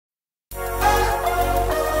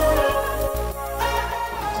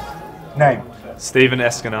Name. Stephen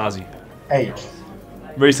Eskinazi. Age.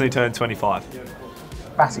 Recently turned 25.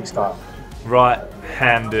 Batting style.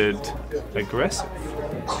 Right-handed aggressive.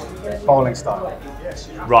 Bowling style.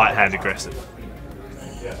 Right-hand aggressive.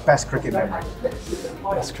 Best cricket memory.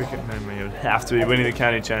 Best cricket memory would have to be winning the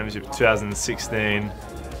county championship 2016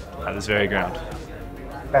 at this very ground.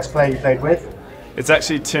 Best player you played with? It's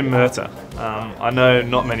actually Tim Murtagh. I know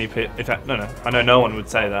not many people, in fact, I know no one would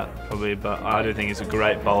say that probably, but I do think he's a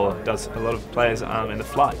great bowler. Does a lot of players in the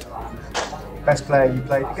flight. Best player you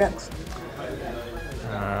played against?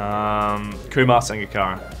 Kumar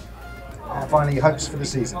Sangakkara. And finally, hopes for the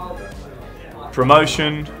season?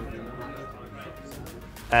 Promotion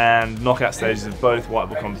and knockout stages of both white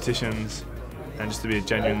ball competitions, and just to be a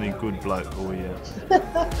genuinely good bloke all year.